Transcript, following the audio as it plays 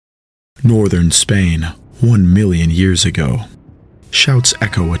Northern Spain, 1 million years ago. Shouts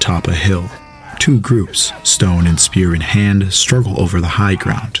echo atop a hill. Two groups, stone and spear in hand, struggle over the high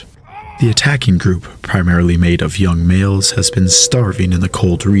ground. The attacking group, primarily made of young males, has been starving in the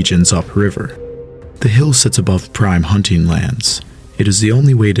cold regions upriver. The hill sits above prime hunting lands. It is the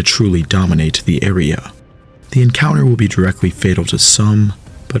only way to truly dominate the area. The encounter will be directly fatal to some,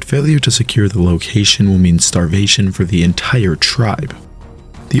 but failure to secure the location will mean starvation for the entire tribe.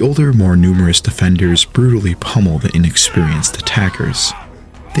 The older, more numerous defenders brutally pummel the inexperienced attackers.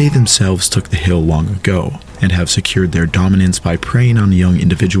 They themselves took the hill long ago, and have secured their dominance by preying on young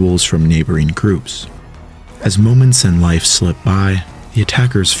individuals from neighboring groups. As moments in life slip by, the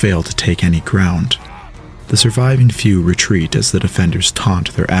attackers fail to take any ground. The surviving few retreat as the defenders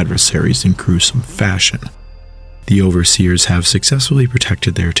taunt their adversaries in gruesome fashion. The overseers have successfully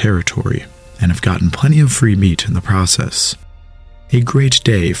protected their territory, and have gotten plenty of free meat in the process. A great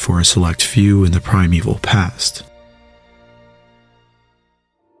day for a select few in the primeval past.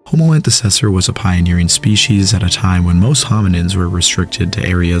 Homo antecessor was a pioneering species at a time when most hominins were restricted to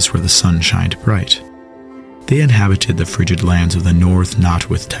areas where the sun shined bright. They inhabited the frigid lands of the north not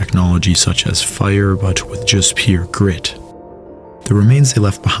with technology such as fire, but with just pure grit. The remains they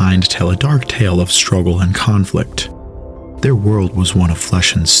left behind tell a dark tale of struggle and conflict. Their world was one of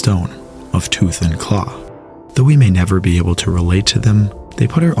flesh and stone, of tooth and claw. Though we may never be able to relate to them, they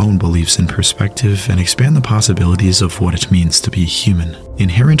put our own beliefs in perspective and expand the possibilities of what it means to be human,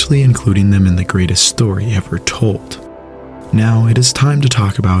 inherently including them in the greatest story ever told. Now it is time to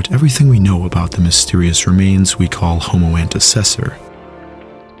talk about everything we know about the mysterious remains we call Homo antecessor.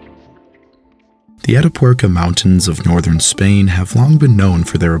 The Atapuerca Mountains of northern Spain have long been known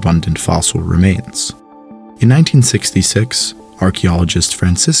for their abundant fossil remains. In 1966, archaeologist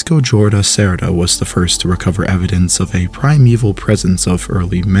Francisco Jorda Cerda was the first to recover evidence of a primeval presence of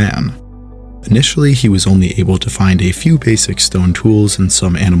early man. Initially, he was only able to find a few basic stone tools and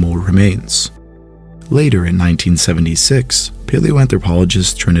some animal remains. Later in 1976,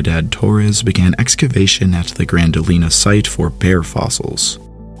 paleoanthropologist Trinidad Torres began excavation at the Grandolina site for bear fossils.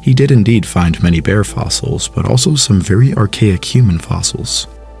 He did indeed find many bear fossils, but also some very archaic human fossils.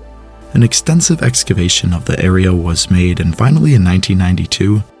 An extensive excavation of the area was made, and finally in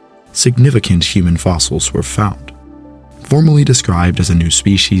 1992, significant human fossils were found. Formally described as a new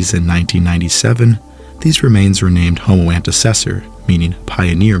species in 1997, these remains were named Homo antecessor, meaning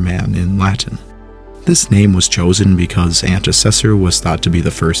pioneer man in Latin. This name was chosen because antecessor was thought to be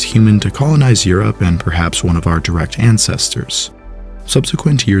the first human to colonize Europe and perhaps one of our direct ancestors.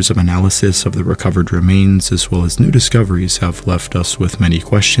 Subsequent years of analysis of the recovered remains as well as new discoveries have left us with many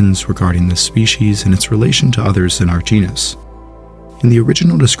questions regarding this species and its relation to others in our genus. In the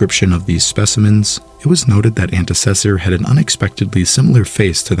original description of these specimens, it was noted that antecessor had an unexpectedly similar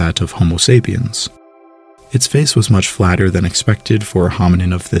face to that of Homo sapiens. Its face was much flatter than expected for a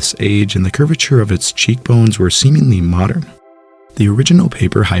hominin of this age, and the curvature of its cheekbones were seemingly modern. The original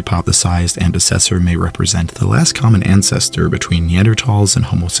paper hypothesized antecessor may represent the last common ancestor between Neanderthals and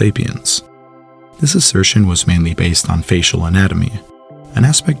Homo sapiens. This assertion was mainly based on facial anatomy, an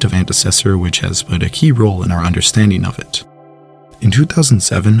aspect of antecessor which has played a key role in our understanding of it. In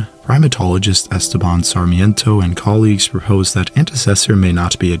 2007, primatologist Esteban Sarmiento and colleagues proposed that antecessor may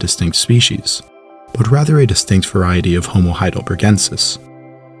not be a distinct species, but rather a distinct variety of Homo heidelbergensis.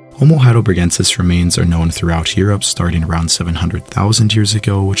 Homo heidelbergensis remains are known throughout Europe starting around 700,000 years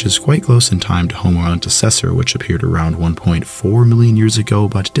ago, which is quite close in time to Homo antecessor, which appeared around 1.4 million years ago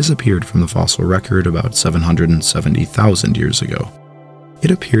but disappeared from the fossil record about 770,000 years ago. It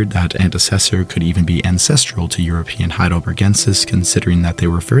appeared that antecessor could even be ancestral to European heidelbergensis, considering that they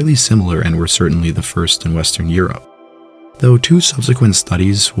were fairly similar and were certainly the first in Western Europe. Though two subsequent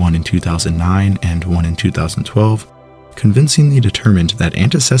studies, one in 2009 and one in 2012, convincingly determined that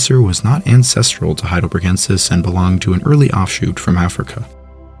antecessor was not ancestral to heidelbergensis and belonged to an early offshoot from Africa.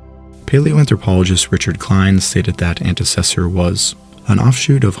 Paleoanthropologist Richard Klein stated that antecessor was an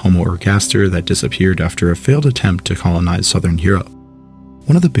offshoot of Homo ergaster that disappeared after a failed attempt to colonize southern Europe.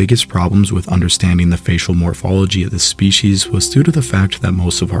 One of the biggest problems with understanding the facial morphology of this species was due to the fact that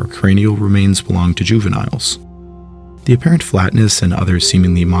most of our cranial remains belong to juveniles. The apparent flatness and other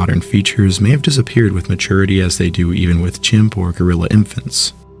seemingly modern features may have disappeared with maturity, as they do even with chimp or gorilla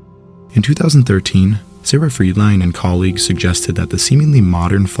infants. In 2013, Sarah Friedlein and colleagues suggested that the seemingly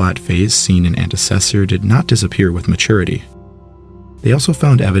modern flat face seen in antecessor did not disappear with maturity. They also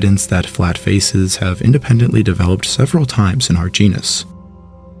found evidence that flat faces have independently developed several times in our genus.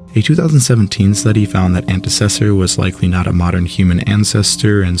 A 2017 study found that antecessor was likely not a modern human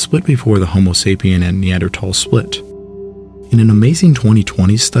ancestor and split before the Homo sapien and Neanderthal split. In an amazing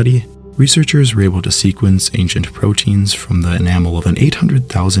 2020 study, Researchers were able to sequence ancient proteins from the enamel of an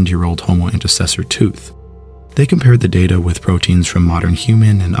 800,000-year-old Homo antecessor tooth. They compared the data with proteins from modern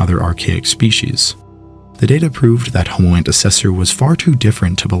human and other archaic species. The data proved that Homo antecessor was far too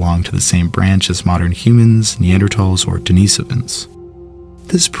different to belong to the same branch as modern humans, Neanderthals, or Denisovans.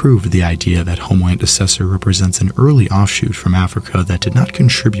 This proved the idea that Homo antecessor represents an early offshoot from Africa that did not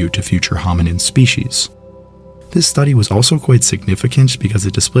contribute to future hominin species. This study was also quite significant because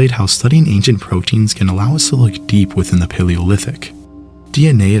it displayed how studying ancient proteins can allow us to look deep within the Paleolithic.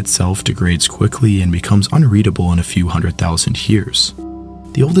 DNA itself degrades quickly and becomes unreadable in a few 100,000 years.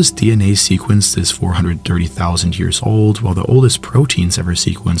 The oldest DNA sequenced is 430,000 years old, while the oldest proteins ever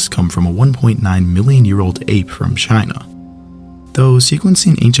sequenced come from a 1.9 million-year-old ape from China. Though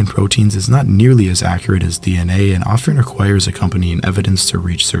sequencing ancient proteins is not nearly as accurate as DNA and often requires accompanying evidence to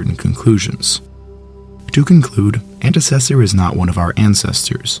reach certain conclusions. To conclude, antecessor is not one of our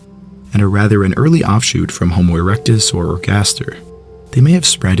ancestors, and are rather an early offshoot from Homo erectus or ergaster. They may have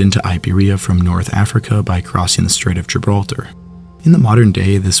spread into Iberia from North Africa by crossing the Strait of Gibraltar. In the modern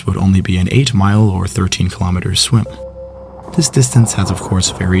day, this would only be an 8-mile or 13-kilometer swim. This distance has of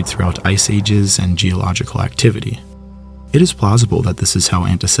course varied throughout ice ages and geological activity. It is plausible that this is how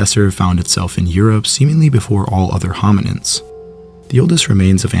antecessor found itself in Europe seemingly before all other hominins. The oldest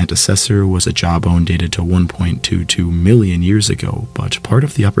remains of antecessor was a jawbone dated to 1.22 million years ago, but part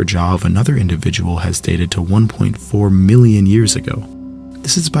of the upper jaw of another individual has dated to 1.4 million years ago.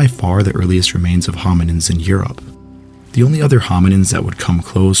 This is by far the earliest remains of hominins in Europe. The only other hominins that would come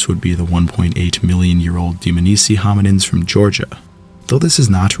close would be the 1.8 million-year-old Dmanisi hominins from Georgia. Though this is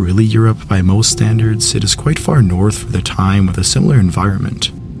not really Europe by most standards, it is quite far north for the time with a similar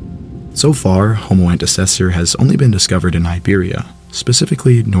environment. So far, Homo antecessor has only been discovered in Iberia,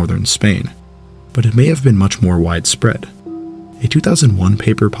 specifically northern Spain, but it may have been much more widespread. A 2001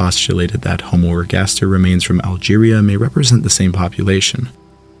 paper postulated that Homo ergaster remains from Algeria may represent the same population,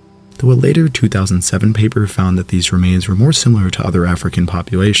 though a later 2007 paper found that these remains were more similar to other African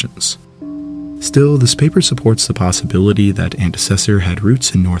populations. Still, this paper supports the possibility that antecessor had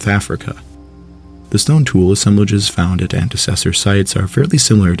roots in North Africa. The stone tool assemblages found at antecessor sites are fairly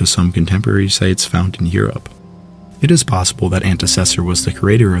similar to some contemporary sites found in Europe. It is possible that antecessor was the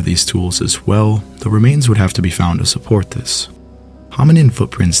creator of these tools as well, though remains would have to be found to support this. Hominin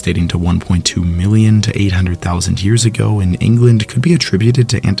footprints dating to 1.2 million to 800,000 years ago in England could be attributed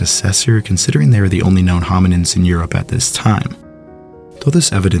to antecessor considering they are the only known hominins in Europe at this time. Though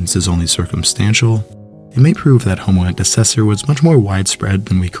this evidence is only circumstantial, it may prove that Homo antecessor was much more widespread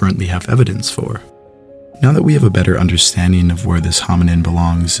than we currently have evidence for. Now that we have a better understanding of where this hominin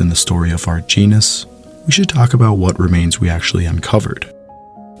belongs in the story of our genus, we should talk about what remains we actually uncovered.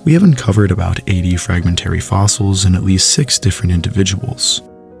 We have uncovered about 80 fragmentary fossils in at least 6 different individuals.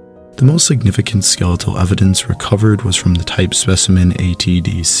 The most significant skeletal evidence recovered was from the type specimen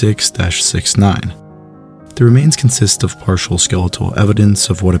ATD6-69. The remains consist of partial skeletal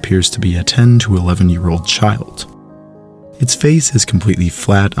evidence of what appears to be a 10 to 11-year-old child. Its face is completely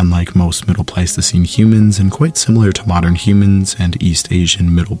flat, unlike most Middle Pleistocene humans, and quite similar to modern humans and East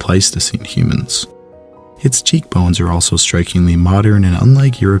Asian Middle Pleistocene humans. Its cheekbones are also strikingly modern and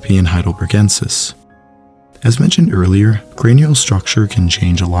unlike European Heidelbergensis. As mentioned earlier, cranial structure can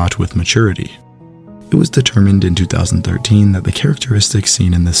change a lot with maturity. It was determined in 2013 that the characteristics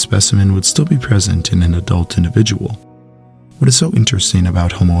seen in this specimen would still be present in an adult individual. What is so interesting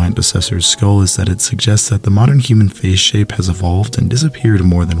about Homo antecessor's skull is that it suggests that the modern human face shape has evolved and disappeared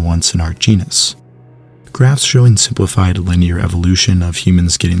more than once in our genus. Graphs showing simplified linear evolution of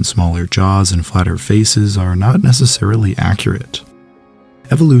humans getting smaller jaws and flatter faces are not necessarily accurate.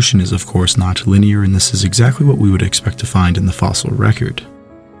 Evolution is of course not linear, and this is exactly what we would expect to find in the fossil record.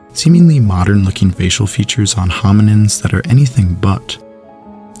 Seemingly modern-looking facial features on hominins that are anything but.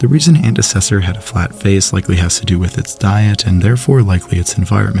 The reason antecessor had a flat face likely has to do with its diet and therefore likely its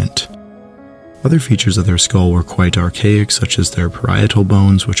environment. Other features of their skull were quite archaic, such as their parietal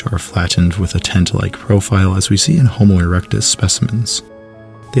bones, which are flattened with a tent-like profile as we see in Homo erectus specimens.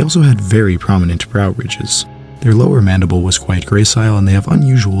 They also had very prominent brow ridges. Their lower mandible was quite gracile and they have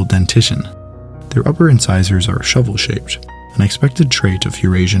unusual dentition. Their upper incisors are shovel-shaped, an expected trait of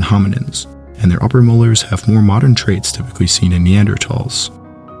Eurasian hominins, and their upper molars have more modern traits typically seen in Neanderthals.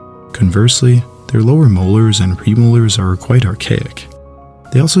 Conversely, their lower molars and premolars are quite archaic.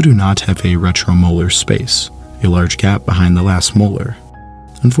 They also do not have a retromolar space, a large gap behind the last molar.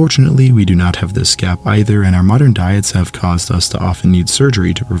 Unfortunately, we do not have this gap either, and our modern diets have caused us to often need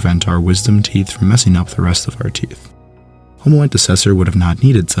surgery to prevent our wisdom teeth from messing up the rest of our teeth. Homo antecessor would have not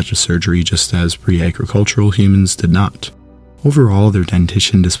needed such a surgery, just as pre-agricultural humans did not. Overall, their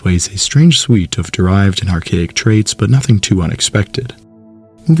dentition displays a strange suite of derived and archaic traits, but nothing too unexpected.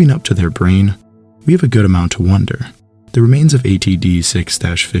 Moving up to their brain, we have a good amount to wonder. The remains of ATD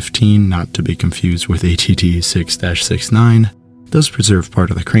 6-15, not to be confused with ATD 6-69, does preserve part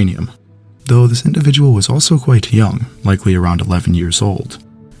of the cranium, though this individual was also quite young, likely around 11 years old.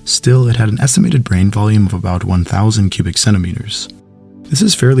 Still, it had an estimated brain volume of about 1,000 cubic centimeters. This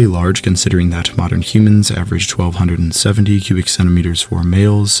is fairly large considering that modern humans average 1,270 cubic centimeters for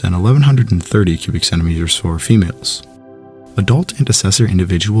males and 1,130 cubic centimeters for females. Adult antecessor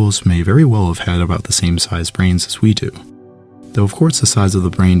individuals may very well have had about the same size brains as we do, though of course the size of the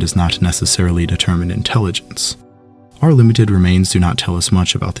brain does not necessarily determine intelligence. Our limited remains do not tell us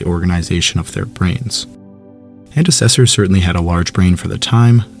much about the organization of their brains. Antecessors certainly had a large brain for the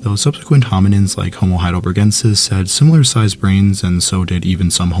time, though subsequent hominins like Homo heidelbergensis had similar-sized brains, and so did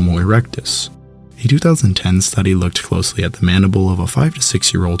even some Homo erectus. A 2010 study looked closely at the mandible of a 5 to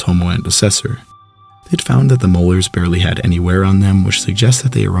 6-year-old Homo antecessor. It found that the molars barely had any wear on them, which suggests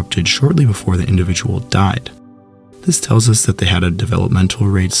that they erupted shortly before the individual died. This tells us that they had a developmental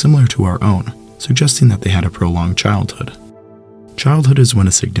rate similar to our own, suggesting that they had a prolonged childhood. Childhood is when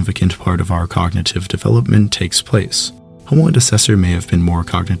a significant part of our cognitive development takes place. Homo antecessor may have been more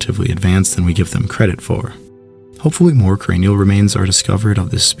cognitively advanced than we give them credit for. Hopefully more cranial remains are discovered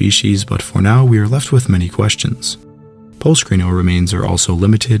of this species, but for now we are left with many questions. Postcranial remains are also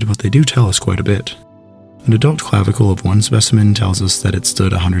limited, but they do tell us quite a bit. An adult clavicle of one specimen tells us that it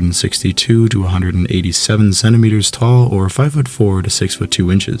stood 162 to 187 centimeters tall, or 5'4" to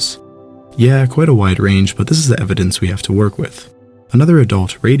 6'2" inches. Yeah, quite a wide range, but this is the evidence we have to work with. Another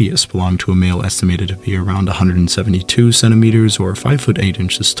adult radius belonged to a male estimated to be around 172 centimeters or 5'8"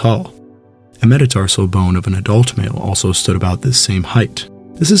 inches tall. A metatarsal bone of an adult male also stood about this same height.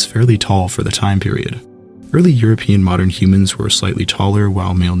 This is fairly tall for the time period. Early European modern humans were slightly taller,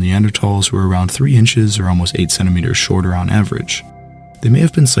 while male Neanderthals were around 3 inches or almost 8 centimeters shorter on average. They may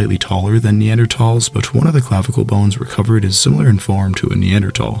have been slightly taller than Neanderthals, but one of the clavicle bones recovered is similar in form to a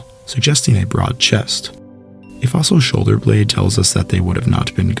Neanderthal, suggesting a broad chest. A fossil shoulder blade tells us that they would have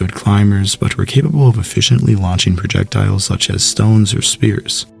not been good climbers, but were capable of efficiently launching projectiles such as stones or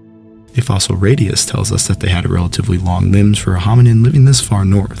spears. A fossil radius tells us that they had relatively long limbs for a hominin living this far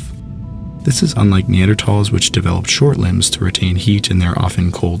north. This is unlike Neanderthals, which developed short limbs to retain heat in their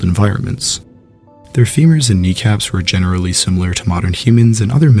often cold environments. Their femurs and kneecaps were generally similar to modern humans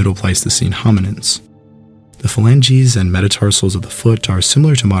and other Middle Pleistocene hominins. The phalanges and metatarsals of the foot are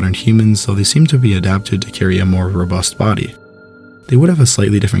similar to modern humans, though they seem to be adapted to carry a more robust body. They would have a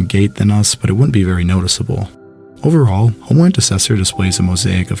slightly different gait than us, but it wouldn't be very noticeable. Overall, Homo antecessor displays a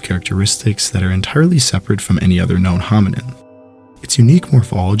mosaic of characteristics that are entirely separate from any other known hominin. Its unique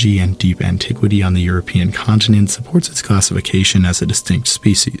morphology and deep antiquity on the European continent supports its classification as a distinct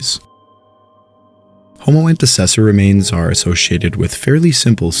species. Homo antecessor remains are associated with fairly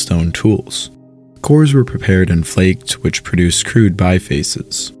simple stone tools. Cores were prepared and flaked, which produced crude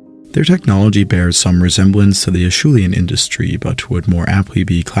bifaces. Their technology bears some resemblance to the Acheulean industry, but would more aptly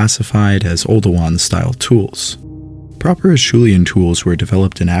be classified as Oldowan-style tools. Proper Acheulean tools were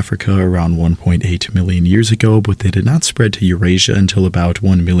developed in Africa around 1.8 million years ago, but they did not spread to Eurasia until about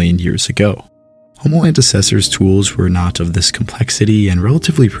 1 million years ago. Homo antecessor's tools were not of this complexity and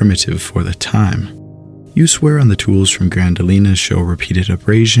relatively primitive for the time. Use wear on the tools from Grandolina show repeated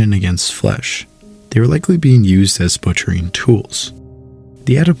abrasion against flesh. They were likely being used as butchering tools.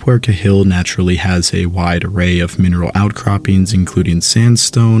 The Atapuerca Hill naturally has a wide array of mineral outcroppings including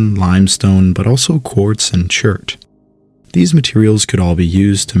sandstone, limestone, but also quartz and chert. These materials could all be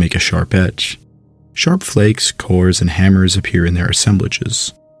used to make a sharp edge. Sharp flakes, cores, and hammers appear in their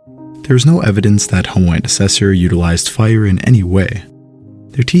assemblages. There is no evidence that Homo antecessor utilized fire in any way.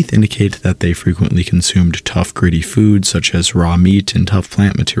 Their teeth indicate that they frequently consumed tough, gritty food such as raw meat and tough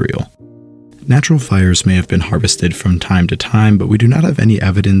plant material. Natural fires may have been harvested from time to time, but we do not have any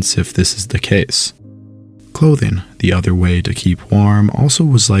evidence if this is the case. Clothing, the other way to keep warm, also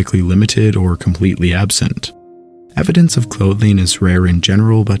was likely limited or completely absent. Evidence of clothing is rare in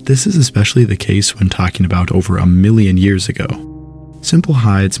general, but this is especially the case when talking about over 1 million years ago. Simple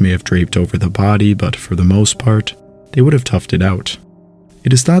hides may have draped over the body, but for the most part, they would have tufted out.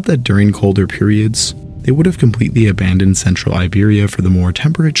 It is thought that during colder periods, they would have completely abandoned central Iberia for the more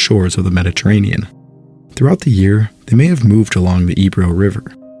temperate shores of the Mediterranean. Throughout the year, they may have moved along the Ebro River.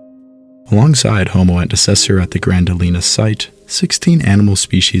 Alongside Homo antecessor at the Grandolina site, 16 animal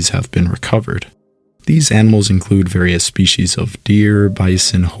species have been recovered. These animals include various species of deer,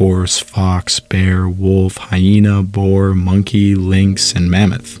 bison, horse, fox, bear, wolf, hyena, boar, monkey, lynx, and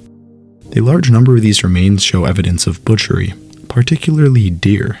mammoth. A large number of these remains show evidence of butchery, particularly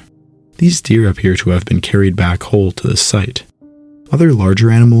deer. These deer appear to have been carried back whole to the site. Other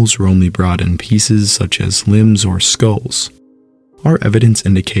larger animals were only brought in pieces such as limbs or skulls. Our evidence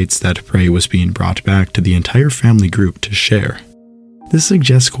indicates that prey was being brought back to the entire family group to share. This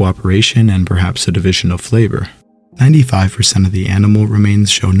suggests cooperation and perhaps a division of labor. 95% of the animal remains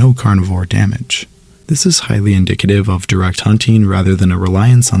show no carnivore damage. This is highly indicative of direct hunting rather than a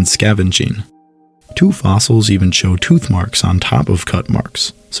reliance on scavenging. 2 fossils even show tooth marks on top of cut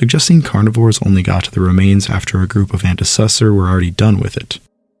marks, suggesting carnivores only got to the remains after a group of antecessor were already done with it.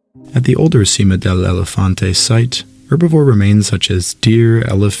 At the older Cima del Elefante site, herbivore remains such as deer,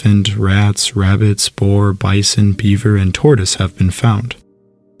 elephant, rats, rabbits, boar, bison, beaver, and tortoise have been found.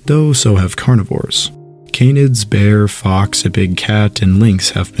 Though so have carnivores. Canids, bear, fox, a big cat, and lynx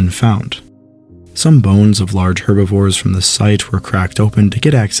have been found. Some bones of large herbivores from the site were cracked open to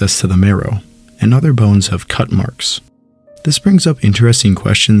get access to the marrow, and other bones have cut marks. This brings up interesting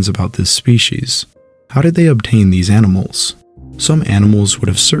questions about this species. How did they obtain these animals? Some animals would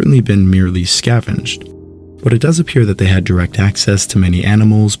have certainly been merely scavenged, but it does appear that they had direct access to many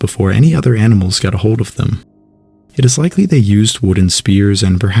animals before any other animals got a hold of them. It is likely they used wooden spears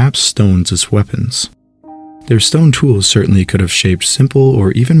and perhaps stones as weapons. Their stone tools certainly could have shaped simple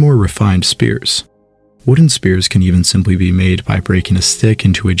or even more refined spears. Wooden spears can even simply be made by breaking a stick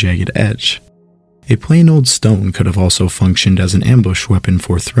into a jagged edge. A plain old stone could have also functioned as an ambush weapon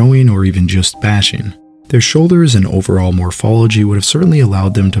for throwing or even just bashing. Their shoulders and overall morphology would have certainly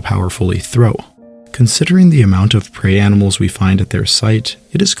allowed them to powerfully throw. Considering the amount of prey animals we find at their site,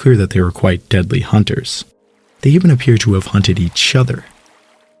 it is clear that they were quite deadly hunters. They even appear to have hunted each other.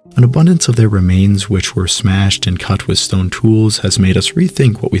 An abundance of their remains, which were smashed and cut with stone tools, has made us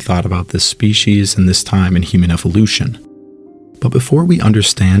rethink what we thought about this species and this time in human evolution. But before we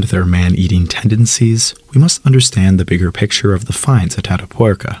understand their man-eating tendencies, we must understand the bigger picture of the finds at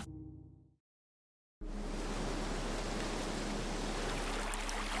Atapuerca.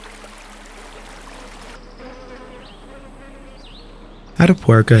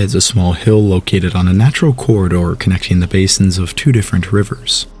 Atapuerca is a small hill located on a natural corridor connecting the basins of 2 different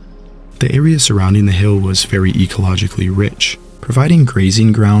rivers. The area surrounding the hill was very ecologically rich, providing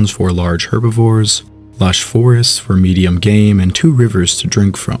grazing grounds for large herbivores, lush forests for medium game, and 2 rivers to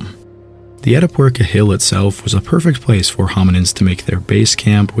drink from. The Atapuerca Hill itself was a perfect place for hominins to make their base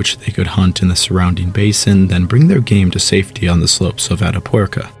camp, which they could hunt in the surrounding basin, then bring their game to safety on the slopes of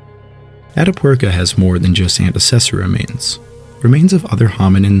Atapuerca. Atapuerca has more than just antecessor remains. Remains of other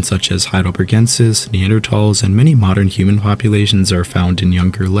hominins such as Heidelbergensis, Neanderthals, and many modern human populations are found in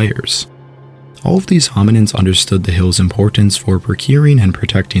younger layers. All of these hominins understood the hill's importance for procuring and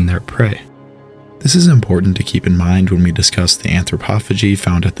protecting their prey. This is important to keep in mind when we discuss the anthropophagy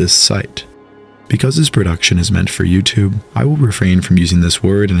found at this site. Because this production is meant for YouTube, I will refrain from using this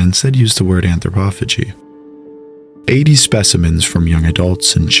word and instead use the word anthropophagy. 80 specimens from young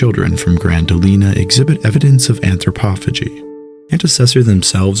adults and children from Grandolina exhibit evidence of anthropophagy. Antecessor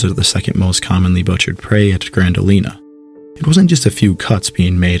themselves are the second most commonly butchered prey at Grandolina. It wasn't just a few cuts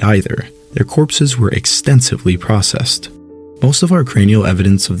being made either. Their corpses were extensively processed. Most of our cranial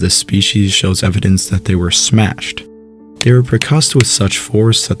evidence of this species shows evidence that they were smashed. They were percussed with such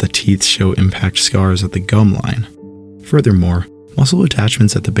force that the teeth show impact scars at the gum line. Furthermore, muscle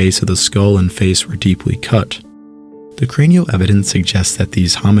attachments at the base of the skull and face were deeply cut. The cranial evidence suggests that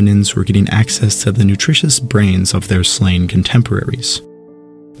these hominins were getting access to the nutritious brains of their slain contemporaries.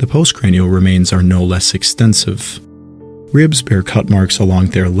 The postcranial remains are no less extensive. Ribs bear cut marks along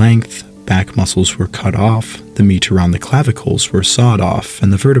their length, back muscles were cut off, the meat around the clavicles were sawed off,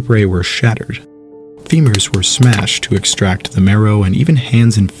 and the vertebrae were shattered. Femurs were smashed to extract the marrow, and even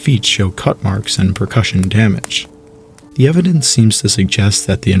hands and feet show cut marks and percussion damage. The evidence seems to suggest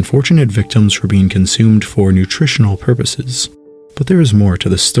that the unfortunate victims were being consumed for nutritional purposes. But there is more to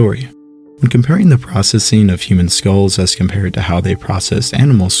the story. When comparing the processing of human skulls as compared to how they processed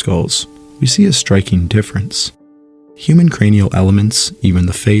animal skulls, we see a striking difference. Human cranial elements, even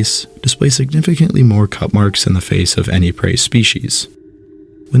the face, display significantly more cut marks than the face of any prey species.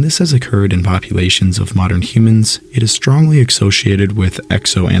 When this has occurred in populations of modern humans, it is strongly associated with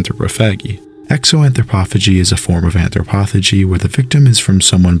exoanthropophagy. Exoanthropophagy is a form of anthropophagy where the victim is from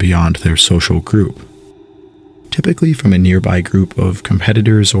someone beyond their social group, typically from a nearby group of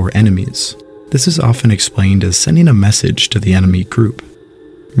competitors or enemies. This is often explained as sending a message to the enemy group.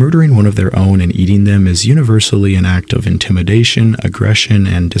 Murdering one of their own and eating them is universally an act of intimidation, aggression,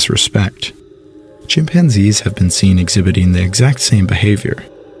 and disrespect. Chimpanzees have been seen exhibiting the exact same behavior.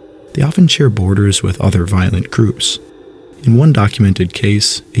 They often share borders with other violent groups. In one documented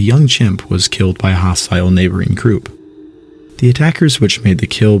case, a young chimp was killed by a hostile neighboring group. The attackers which made the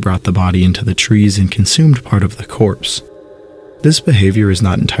kill brought the body into the trees and consumed part of the corpse. This behavior is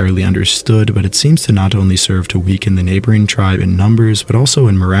not entirely understood, but it seems to not only serve to weaken the neighboring tribe in numbers, but also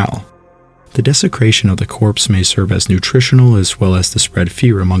in morale. The desecration of the corpse may serve as nutritional as well as to spread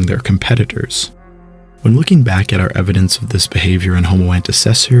fear among their competitors. When looking back at our evidence of this behavior in Homo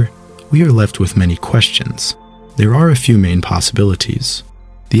antecessor, we are left with many questions. There are a few main possibilities.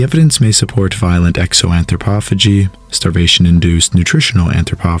 The evidence may support violent exoanthropophagy, starvation-induced nutritional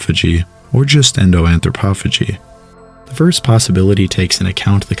anthropophagy, or just endoanthropophagy. The first possibility takes into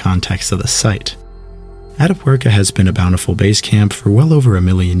account the context of the site. Atapuerca has been a bountiful base camp for well over 1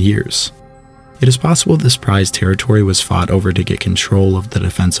 million years. It is possible this prized territory was fought over to get control of the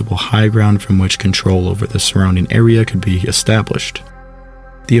defensible high ground from which control over the surrounding area could be established.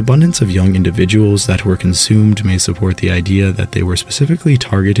 The abundance of young individuals that were consumed may support the idea that they were specifically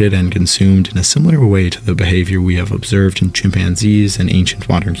targeted and consumed in a similar way to the behavior we have observed in chimpanzees and ancient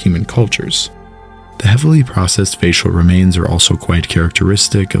modern human cultures. The heavily processed facial remains are also quite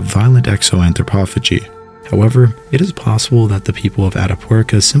characteristic of violent exoanthropophagy. However, it is possible that the people of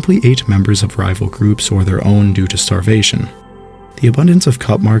Atapuerca simply ate members of rival groups or their own due to starvation. The abundance of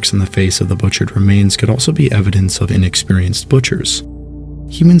cut marks on the face of the butchered remains could also be evidence of inexperienced butchers.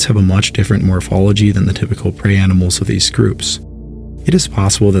 Humans have a much different morphology than the typical prey animals of these groups. It is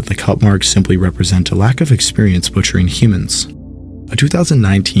possible that the cut marks simply represent a lack of experience butchering humans. A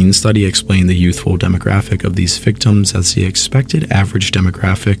 2019 study explained the youthful demographic of these victims as the expected average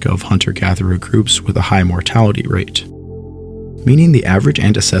demographic of hunter-gatherer groups with a high mortality rate, meaning the average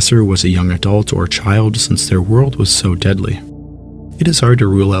antecessor was a young adult or child since their world was so deadly. It is hard to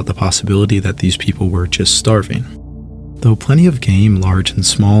rule out the possibility that these people were just starving. Though plenty of game, large and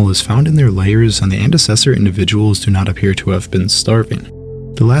small, is found in their lairs and the antecessor individuals do not appear to have been starving.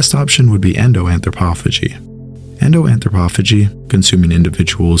 The last option would be endoanthropophagy. Endoanthropophagy, consuming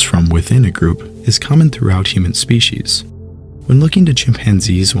individuals from within a group, is common throughout human species. When looking to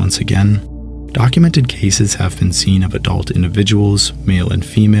chimpanzees once again, documented cases have been seen of adult individuals, male and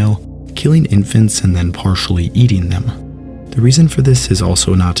female, killing infants and then partially eating them. The reason for this is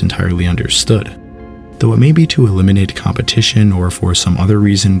also not entirely understood, though it may be to eliminate competition or for some other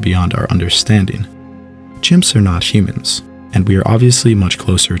reason beyond our understanding. Chimps are not humans, and we are obviously much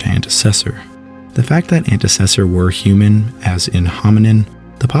closer to antecessor. The fact that antecessor were human, as in hominin,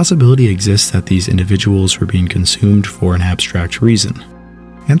 the possibility exists that these individuals were being consumed for an abstract reason.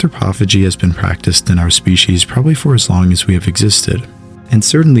 Anthropophagy has been practiced in our species probably for as long as we have existed, and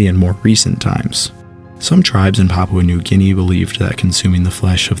certainly in more recent times. Some tribes in Papua New Guinea believed that consuming the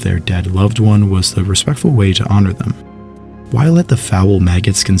flesh of their dead loved one was the respectful way to honor them. Why let the foul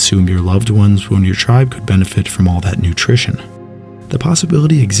maggots consume your loved ones when your tribe could benefit from all that nutrition? The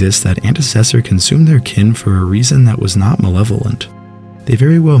possibility exists that antecessor consumed their kin for a reason that was not malevolent. They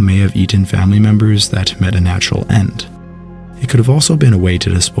very well may have eaten family members that met a natural end. It could have also been a way to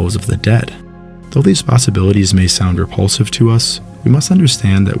dispose of the dead. Though these possibilities may sound repulsive to us, we must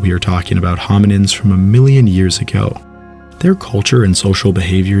understand that we are talking about hominins from 1 million years ago. Their culture and social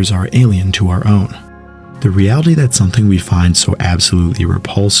behaviors are alien to our own. The reality that something we find so absolutely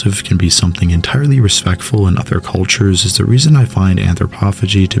repulsive can be something entirely respectful in other cultures is the reason I find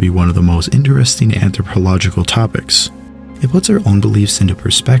anthropophagy to be one of the most interesting anthropological topics. It puts our own beliefs into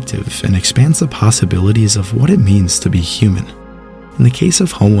perspective and expands the possibilities of what it means to be human. In the case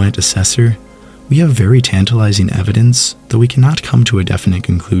of Homo antecessor, we have very tantalizing evidence, though we cannot come to a definite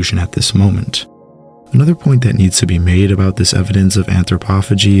conclusion at this moment. Another point that needs to be made about this evidence of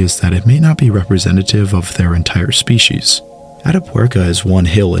anthropophagy is that it may not be representative of their entire species. Atapuerca is one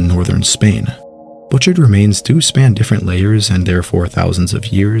hill in northern Spain. Butchered remains do span different layers and therefore thousands of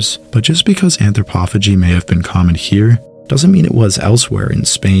years, but just because anthropophagy may have been common here, doesn't mean it was elsewhere in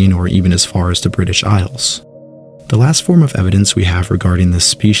Spain or even as far as the British Isles. The last form of evidence we have regarding this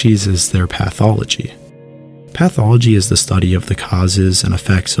species is their pathology. Pathology is the study of the causes and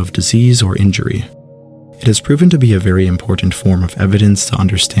effects of disease or injury. It has proven to be a very important form of evidence to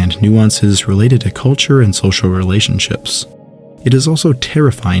understand nuances related to culture and social relationships. It is also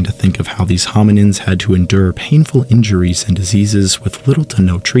terrifying to think of how these hominins had to endure painful injuries and diseases with little to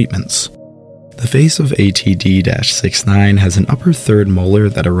no treatments. The face of ATD-69 has an upper third molar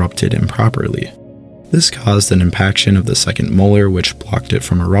that erupted improperly. This caused an impaction of the second molar which blocked it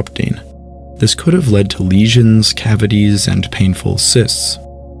from erupting. This could have led to lesions, cavities, and painful cysts.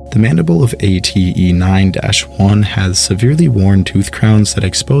 The mandible of ATE9-1 has severely worn tooth crowns that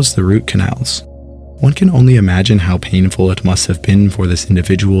expose the root canals. One can only imagine how painful it must have been for this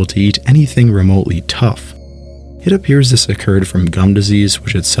individual to eat anything remotely tough. It appears this occurred from gum disease,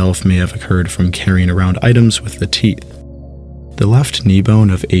 which itself may have occurred from carrying around items with the teeth. The left knee bone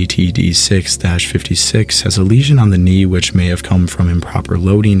of ATD6-56 has a lesion on the knee which may have come from improper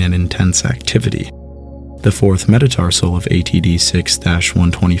loading and intense activity. The fourth metatarsal of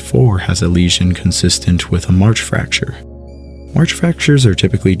ATD6-124 has a lesion consistent with a march fracture. March fractures are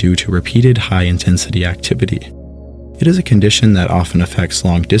typically due to repeated high-intensity activity. It is a condition that often affects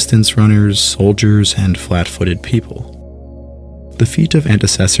long-distance runners, soldiers, and flat-footed people. The feet of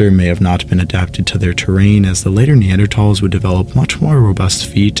antecessor may have not been adapted to their terrain, as the later Neanderthals would develop much more robust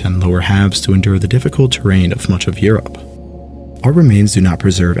feet and lower halves to endure the difficult terrain of much of Europe. Our remains do not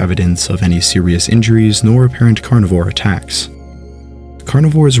preserve evidence of any serious injuries nor apparent carnivore attacks.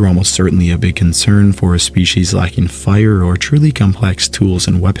 Carnivores are almost certainly a big concern for a species lacking fire or truly complex tools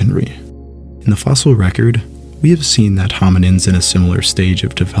and weaponry. In the fossil record, we have seen that hominins in a similar stage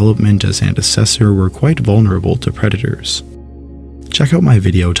of development as antecessor were quite vulnerable to predators. Check out my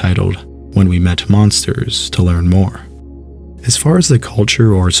video titled, "When We Met Monsters," to learn more. As far as the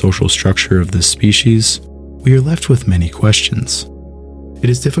culture or social structure of this species, we are left with many questions. It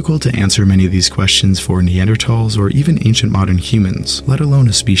is difficult to answer many of these questions for Neanderthals or even ancient modern humans, let alone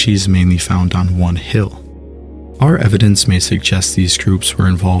a species mainly found on one hill. Our evidence may suggest these groups were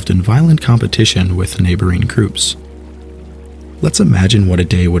involved in violent competition with neighboring groups. Let's imagine what a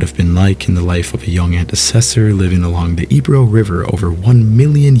day would have been like in the life of a young antecessor living along the Ebro River over 1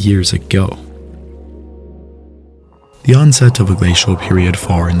 million years ago. The onset of a glacial period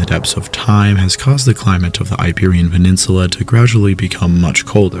far in the depths of time has caused the climate of the Iberian Peninsula to gradually become much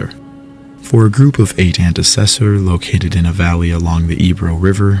colder. For a group of 8 antecessor located in a valley along the Ebro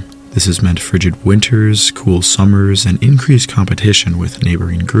River, this has meant frigid winters, cool summers, and increased competition with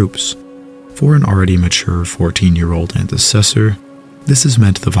neighboring groups. For an already mature 14-year-old antecessor, this has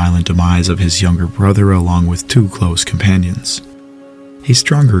meant the violent demise of his younger brother along with 2 close companions. A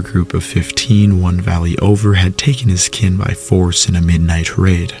stronger group of 15 one valley over had taken his kin by force in a midnight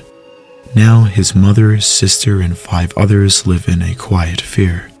raid. Now his mother, sister, and 5 others live in a quiet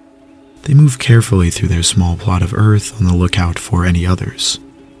fear. They move carefully through their small plot of earth on the lookout for any others.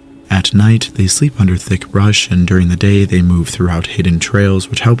 At night, they sleep under thick brush, and during the day they move throughout hidden trails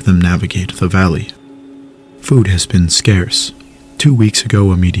which help them navigate the valley. Food has been scarce. 2 weeks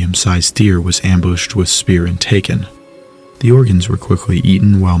ago, a medium-sized deer was ambushed with spear and taken. The organs were quickly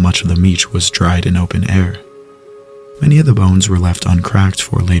eaten while much of the meat was dried in open air. Many of the bones were left uncracked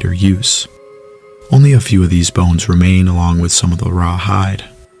for later use. Only a few of these bones remain along with some of the raw hide.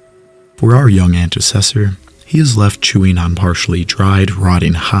 For our young antecessor, he is left chewing on partially dried,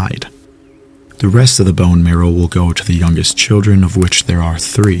 rotting hide. The rest of the bone marrow will go to the youngest children, of which there are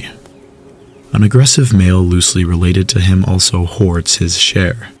 3. An aggressive male loosely related to him also hoards his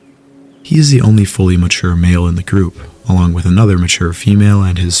share. He is the only fully mature male in the group, along with another mature female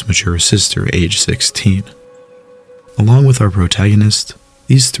and his mature sister, age 16. Along with our protagonist,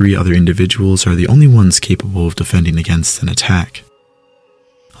 these 3 other individuals are the only ones capable of defending against an attack.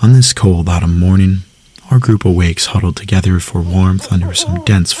 On this cold autumn morning, our group awakes huddled together for warmth under some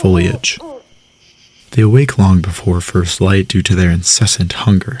dense foliage. They awake long before first light due to their incessant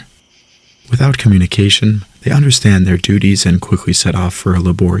hunger. Without communication, they understand their duties and quickly set off for a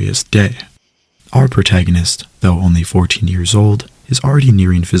laborious day. Our protagonist, though only 14 years old, is already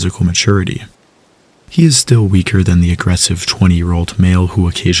nearing physical maturity. He is still weaker than the aggressive 20-year-old male who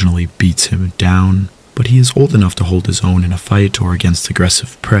occasionally beats him down, but he is old enough to hold his own in a fight or against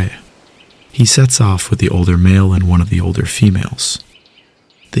aggressive prey. He sets off with the older male and one of the older females.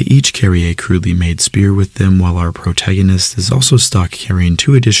 They each carry a crudely made spear with them, while our protagonist is also stuck carrying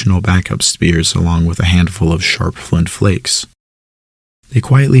 2 additional backup spears along with a handful of sharp flint flakes. They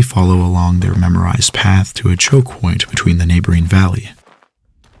quietly follow along their memorized path to a choke point between the neighboring valley.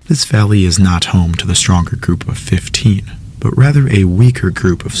 This valley is not home to the stronger group of 15, but rather a weaker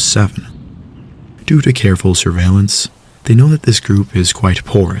group of 7. Due to careful surveillance, they know that this group is quite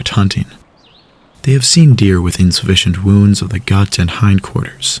poor at hunting. They have seen deer with insufficient wounds of the gut and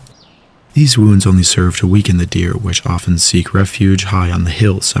hindquarters. These wounds only serve to weaken the deer, which often seek refuge high on the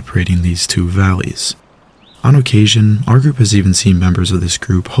hill separating these 2 valleys. On occasion, our group has even seen members of this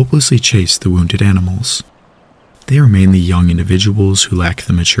group hopelessly chase the wounded animals. They are mainly young individuals who lack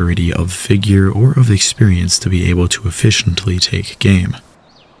the maturity of figure or of experience to be able to efficiently take game.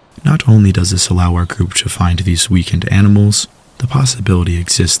 Not only does this allow our group to find these weakened animals, the possibility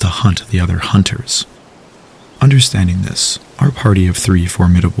exists to hunt the other hunters. Understanding this, our party of 3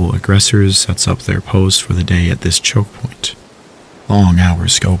 formidable aggressors sets up their post for the day at this choke point. Long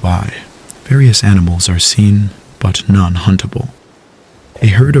hours go by. Various animals are seen, but none huntable. A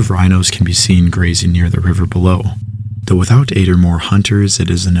herd of rhinos can be seen grazing near the river below. Though without 8 or more hunters, it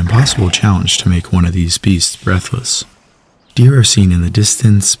is an impossible challenge to make one of these beasts breathless. Deer are seen in the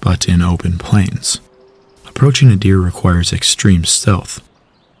distance, but in open plains. Approaching a deer requires extreme stealth.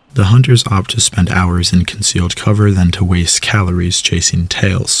 The hunters opt to spend hours in concealed cover than to waste calories chasing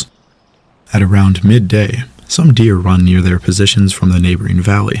tails. At around midday, some deer run near their positions from the neighboring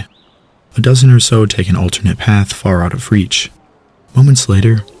valley. A dozen or so take an alternate path far out of reach. Moments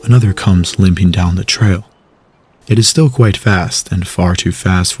later, another comes limping down the trail. It is still quite fast, and far too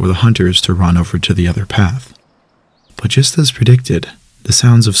fast for the hunters to run over to the other path. But just as predicted, the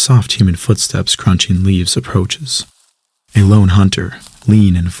sounds of soft human footsteps crunching leaves approaches. A lone hunter,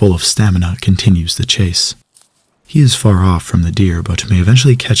 lean and full of stamina, continues the chase. He is far off from the deer, but may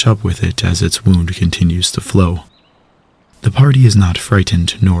eventually catch up with it as its wound continues to flow. The party is not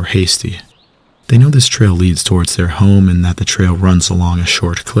frightened nor hasty. They know this trail leads towards their home and that the trail runs along a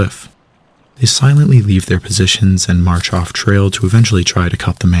short cliff. They silently leave their positions and march off trail to eventually try to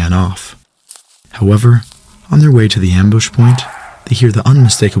cut the man off. However, on their way to the ambush point, they hear the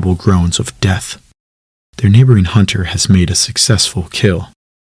unmistakable groans of death. Their neighboring hunter has made a successful kill.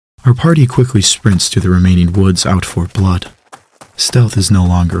 Our party quickly sprints to the remaining woods out for blood. Stealth is no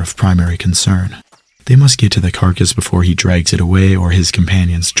longer of primary concern. They must get to the carcass before he drags it away or his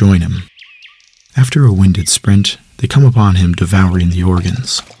companions join him. After a winded sprint, they come upon him devouring the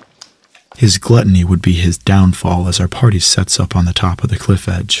organs. His gluttony would be his downfall as our party sets up on the top of the cliff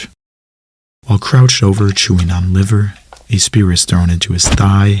edge. While crouched over chewing on liver, a spear is thrown into his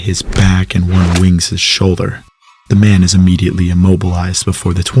thigh, his back, and one wings his shoulder. The man is immediately immobilized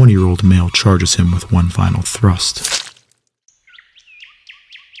before the 20-year-old male charges him with one final thrust.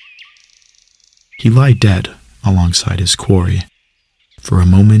 He lies dead alongside his quarry. For a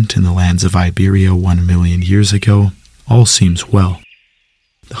moment in the lands of Iberia 1 million years ago, all seems well.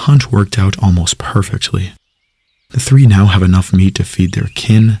 The hunt worked out almost perfectly. The three now have enough meat to feed their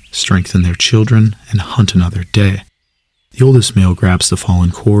kin, strengthen their children, and hunt another day. The oldest male grabs the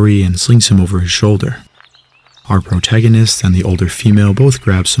fallen quarry and slings him over his shoulder. Our protagonist and the older female both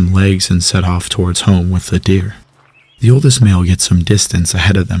grab some legs and set off towards home with the deer. The oldest male gets some distance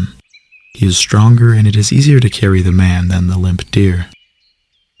ahead of them. He is stronger and it is easier to carry the man than the limp deer.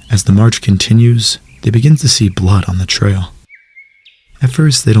 As the march continues, they begin to see blood on the trail. At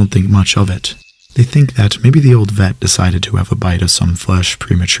first, they don't think much of it. They think that maybe the old vet decided to have a bite of some flesh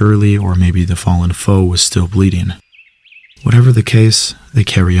prematurely, or maybe the fallen foe was still bleeding. Whatever the case, they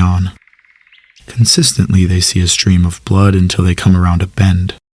carry on. Consistently, they see a stream of blood until they come around a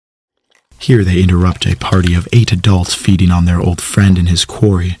bend. Here they interrupt a party of 8 adults feeding on their old friend in his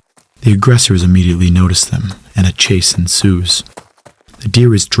quarry. The aggressors immediately notice them, and a chase ensues. The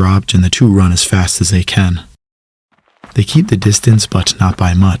deer is dropped and the two run as fast as they can. They keep the distance, but not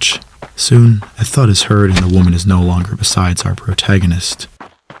by much. Soon, a thud is heard and the woman is no longer beside our protagonist.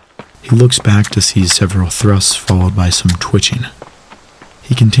 He looks back to see several thrusts followed by some twitching.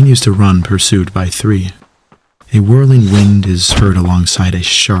 He continues to run, pursued by 3. A whirling wind is heard alongside a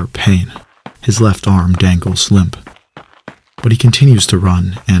sharp pain. His left arm dangles limp. But he continues to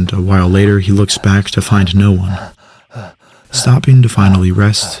run, and a while later he looks back to find no one. Stopping to finally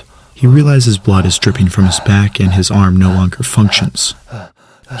rest, he realizes blood is dripping from his back and his arm no longer functions.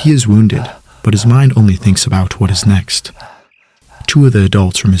 He is wounded, but his mind only thinks about what is next. 2 of the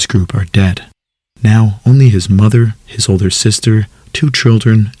adults from his group are dead. Now, only his mother, his older sister, 2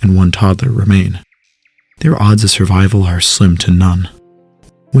 children, and 1 toddler remain. Their odds of survival are slim to none.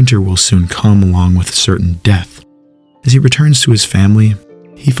 Winter will soon come along with certain death. As he returns to his family,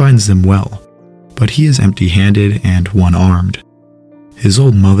 he finds them well, but he is empty-handed and one-armed. His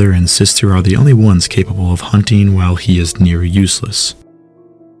old mother and sister are the only ones capable of hunting while he is near useless.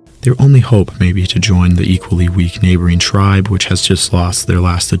 Their only hope may be to join the equally weak neighboring tribe which has just lost their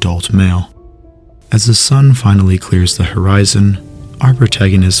last adult male. As the sun finally clears the horizon, our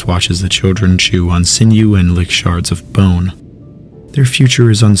protagonist watches the children chew on sinew and lick shards of bone. Their future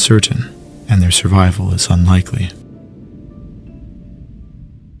is uncertain, and their survival is unlikely.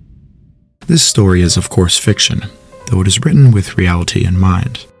 This story is of course fiction, though it is written with reality in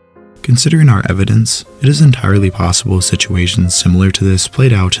mind. Considering our evidence, it is entirely possible situations similar to this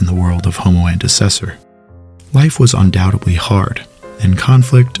played out in the world of Homo antecessor. Life was undoubtedly hard, and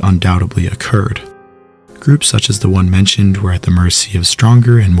conflict undoubtedly occurred. Groups such as the one mentioned were at the mercy of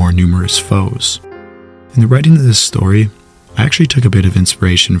stronger and more numerous foes. In the writing of this story, I actually took a bit of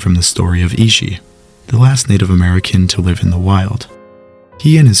inspiration from the story of Ishi, the last Native American to live in the wild.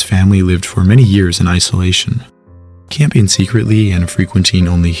 He and his family lived for many years in isolation, camping secretly and frequenting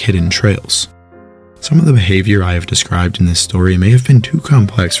only hidden trails. Some of the behavior I have described in this story may have been too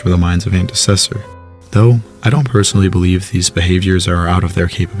complex for the minds of antecessor, though I don't personally believe these behaviors are out of their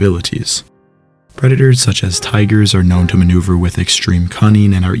capabilities. Predators such as tigers are known to maneuver with extreme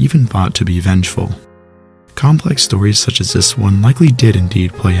cunning and are even thought to be vengeful. Complex stories such as this one likely did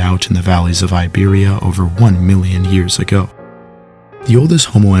indeed play out in the valleys of Iberia over 1 million years ago. The oldest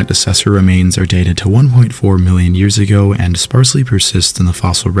Homo antecessor remains are dated to 1.4 million years ago and sparsely persist in the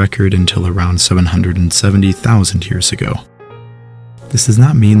fossil record until around 770,000 years ago. This does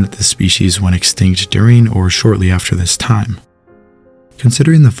not mean that the species went extinct during or shortly after this time.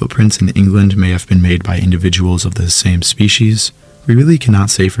 Considering the footprints in England may have been made by individuals of the same species, we really cannot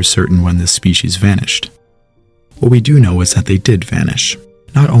say for certain when this species vanished. What we do know is that they did vanish.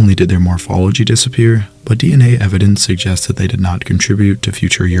 Not only did their morphology disappear, but DNA evidence suggests that they did not contribute to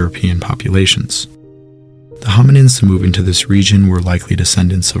future European populations. The hominins to move into this region were likely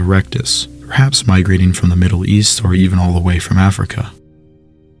descendants of Erectus, perhaps migrating from the Middle East or even all the way from Africa.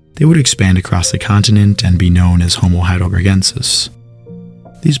 They would expand across the continent and be known as Homo heidelbergensis.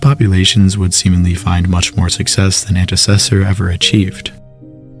 These populations would seemingly find much more success than antecessor ever achieved.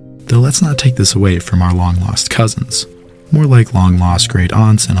 Though let's not take this away from our long-lost cousins, more like long-lost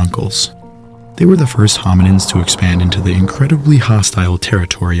great-aunts and uncles. They were the first hominins to expand into the incredibly hostile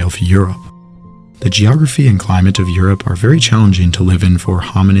territory of Europe. The geography and climate of Europe are very challenging to live in for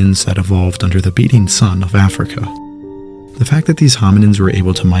hominins that evolved under the beating sun of Africa. The fact that these hominins were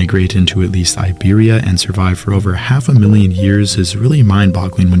able to migrate into at least Iberia and survive for over 500,000 years is really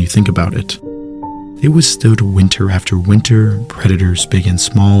mind-boggling when you think about it. They withstood winter after winter, predators big and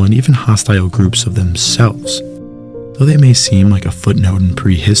small, and even hostile groups of themselves. Though they may seem like a footnote in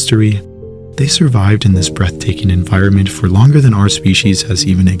prehistory, they survived in this breathtaking environment for longer than our species has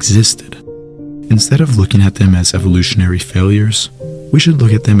even existed. Instead of looking at them as evolutionary failures, we should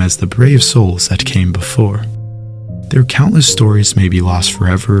look at them as the brave souls that came before. Their countless stories may be lost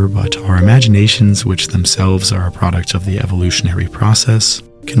forever, but our imaginations, which themselves are a product of the evolutionary process,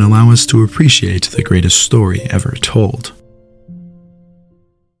 can allow us to appreciate the greatest story ever told.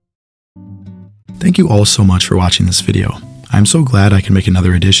 Thank you all so much for watching this video. I'm so glad I can make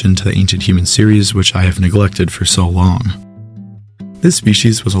another addition to the Ancient Human series, which I have neglected for so long. This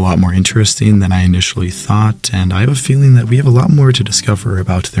species was a lot more interesting than I initially thought, and I have a feeling that we have a lot more to discover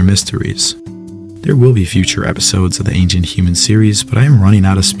about their mysteries. There will be future episodes of the Ancient Human series, but I am running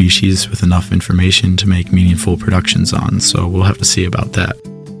out of species with enough information to make meaningful productions on, so we'll have to see about that.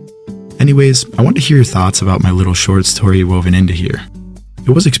 Anyways, I want to hear your thoughts about my little short story woven into here. It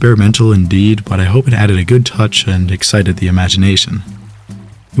was experimental indeed, but I hope it added a good touch and excited the imagination.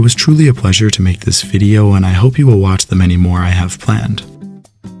 It was truly a pleasure to make this video, and I hope you will watch the many more I have planned.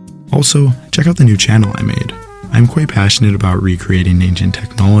 Also, check out the new channel I made. I am quite passionate about recreating ancient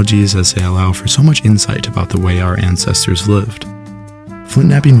technologies as they allow for so much insight about the way our ancestors lived. Flint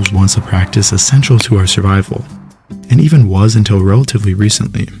knapping was once a practice essential to our survival, and even was until relatively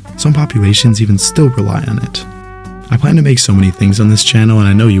recently. Some populations even still rely on it. I plan to make so many things on this channel, and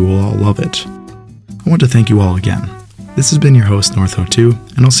I know you will all love it. I want to thank you all again. This has been your host,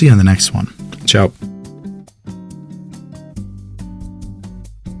 Northo2, and I'll see you on the next one. Ciao.